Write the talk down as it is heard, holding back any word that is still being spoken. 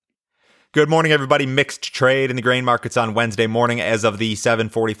Good morning, everybody. Mixed trade in the grain markets on Wednesday morning as of the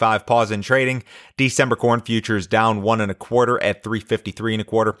 7:45 pause in trading. December corn futures down 1 1/4 at 353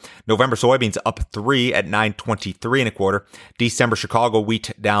 1/4. November soybeans up 3 at 923 1/4. December Chicago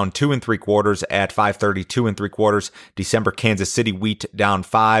wheat down 2 3/4 at 532 3/4. December Kansas City wheat down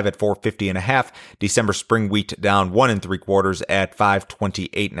 5 at 450 1/2. December spring wheat down 1 3/4 at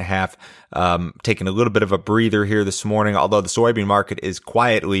 528 1/2. Taking a little bit of a breather here this morning, although the soybean market is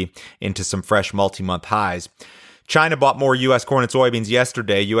quietly into some fresh multi-month highs. China bought more U.S. corn and soybeans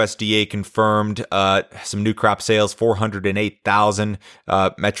yesterday. USDA confirmed some new crop sales, 408,000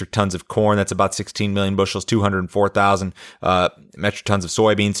 metric tons of corn. That's about 16 million bushels, 204,000 metric tons of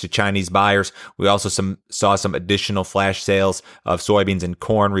soybeans to Chinese buyers. We also saw some additional flash sales of soybeans and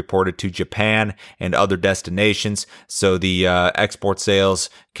corn reported to Japan and other destinations. So the export sales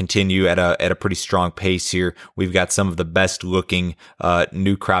continue at a pretty strong pace here. We've got some of the best looking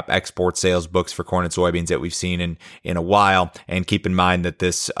new crop export sales books for corn and soybeans that we've seen in a while. And keep in mind that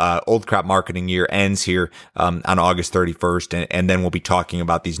this old crop marketing year ends here on August 31st, and then we'll be talking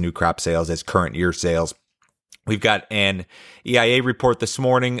about these new crop sales as current year sales. We've got an EIA report this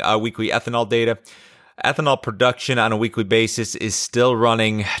morning, weekly ethanol data. Ethanol production on a weekly basis is still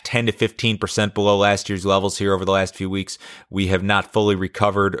running 10 to 15% below last year's levels here over the last few weeks. We have not fully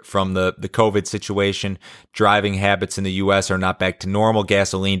recovered from the COVID situation. Driving habits in the U.S. are not back to normal.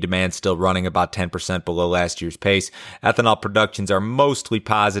 Gasoline demand still running about 10% below last year's pace. Ethanol productions are mostly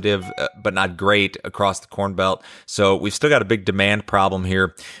positive, but not great across the Corn Belt. So we've still got a big demand problem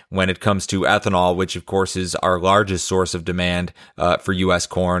here when it comes to ethanol, which of course is our largest source of demand for U.S.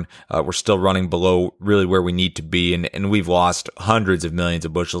 corn. We're still running below really where we need to be, and we've lost hundreds of millions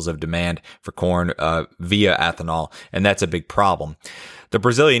of bushels of demand for corn via ethanol, and that's a big problem. The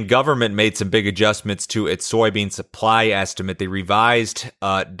Brazilian government made some big adjustments to its soybean supply estimate. They revised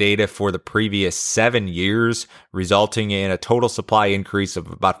data for the previous 7 years, resulting in a total supply increase of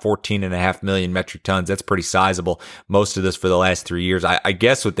about 14.5 million metric tons. That's pretty sizable. Most of this for the last 3 years. I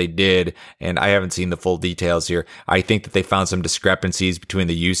guess what they did, and I haven't seen the full details here, I think that they found some discrepancies between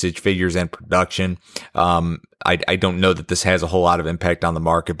the usage figures and production. I don't know that this has a whole lot of impact on the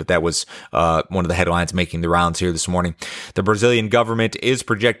market, but that was one of the headlines making the rounds here this morning. The Brazilian government is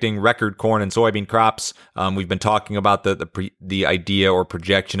projecting record corn and soybean crops. We've been talking about the idea or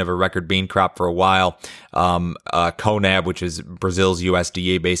projection of a record bean crop for a while. CONAB, which is Brazil's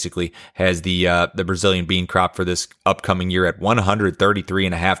USDA, basically has the Brazilian bean crop for this upcoming year at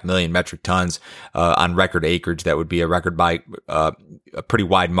 133.5 million metric tons on record acreage. That would be a record by a pretty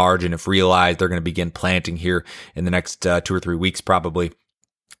wide margin if realized. They're going to begin planting here in the next 2 or 3 weeks, probably.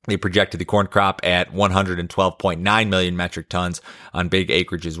 They projected the corn crop at 112.9 million metric tons on big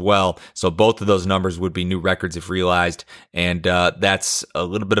acreage as well. So both of those numbers would be new records if realized. And that's a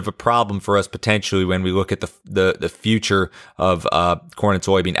little bit of a problem for us potentially when we look at the future of corn and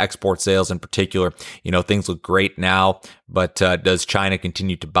soybean export sales in particular. You know, things look great now, but does China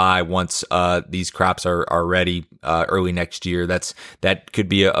continue to buy once these crops are ready early next year? That could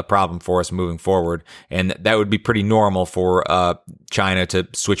be a problem for us moving forward. And that would be pretty normal for China to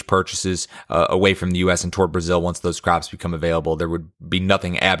switch purchases away from the U.S. and toward Brazil once those crops become available. There would be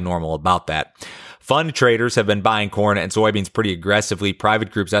nothing abnormal about that. Fund traders have been buying corn and soybeans pretty aggressively. Private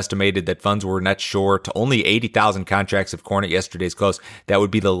groups estimated that funds were net short only 80,000 contracts of corn at yesterday's close. That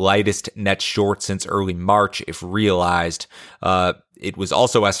would be the lightest net short since early March if realized. It was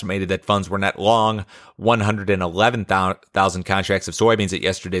also estimated that funds were net long 111,000 contracts of soybeans at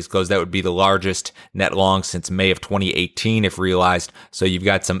yesterday's close. That would be the largest net long since May of 2018 if realized. So you've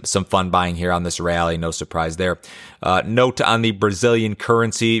got some fun buying here on this rally. No surprise there. Note on the Brazilian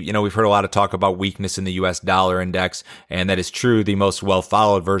currency, you know, we've heard a lot of talk about weakness in the U.S. dollar index, and that is true. The most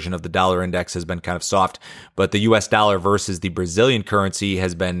well-followed version of the dollar index has been kind of soft, but the U.S. dollar versus the Brazilian currency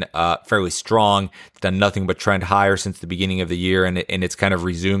has been fairly strong. It's done nothing but trend higher since the beginning of the year, and it's kind of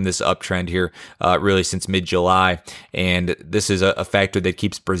resumed this uptrend here really since mid-July. And this is a factor that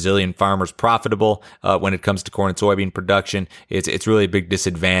keeps Brazilian farmers profitable when it comes to corn and soybean production. It's really a big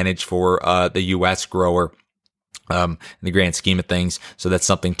disadvantage for the U.S. grower in the grand scheme of things. So that's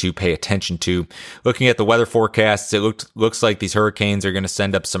something to pay attention to. Looking at the weather forecasts, it looks like these hurricanes are going to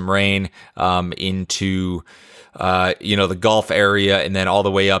send up some rain into the Gulf area, and then all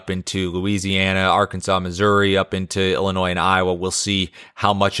the way up into Louisiana, Arkansas, Missouri, up into Illinois and Iowa. We'll see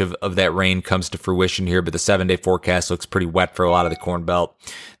how much of that rain comes to fruition here, but the 7-day forecast looks pretty wet for a lot of the Corn Belt.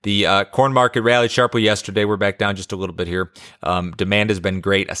 The corn market rallied sharply yesterday. We're back down just a little bit here. Demand has been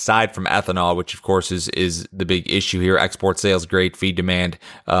great, aside from ethanol, which of course is the big issue here. Export sales great, feed demand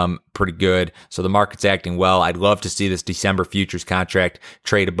pretty good. So the market's acting well. I'd love to see this December futures contract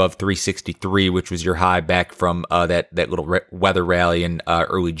trade above 363, which was your high back from that little weather rally in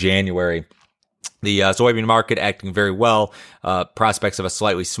early January. The soybean market acting very well. Prospects of a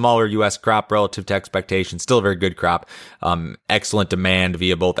slightly smaller U.S. crop relative to expectations. Still a very good crop. Excellent demand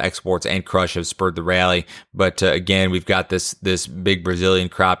via both exports and crush have spurred the rally. But again, we've got this big Brazilian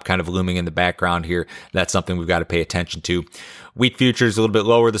crop kind of looming in the background here. That's something we've got to pay attention to. Wheat futures a little bit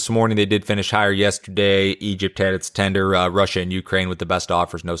lower this morning. They did finish higher yesterday. Egypt had its tender. Russia and Ukraine with the best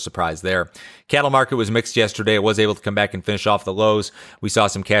offers. No surprise there. Cattle market was mixed yesterday. It was able to come back and finish off the lows. We saw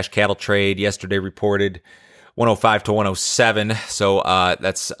some cash cattle trade yesterday reported 105 to 107. So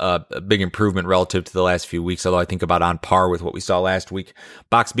that's a big improvement relative to the last few weeks, although I think about on par with what we saw last week.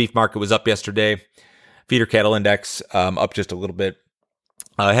 Box beef market was up yesterday. Feeder cattle index up just a little bit.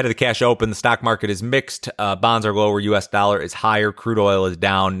 Ahead of the cash open, the stock market is mixed. Bonds are lower. U.S. dollar is higher. Crude oil is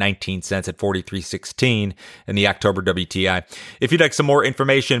down 19 cents at 43.16 in the October WTI. If you'd like some more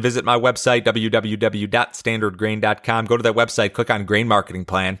information, visit my website, www.standardgrain.com. Go to that website, click on Grain Marketing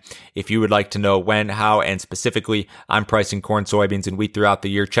Plan. If you would like to know when, how, and specifically I'm pricing corn, soybeans, and wheat throughout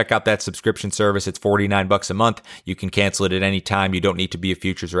the year, check out that subscription service. It's $49 a month. You can cancel it at any time. You don't need to be a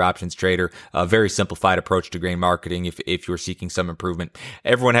futures or options trader. A very simplified approach to grain marketing if you're seeking some improvement.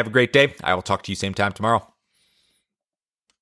 Everyone have a great day. I will talk to you same time tomorrow.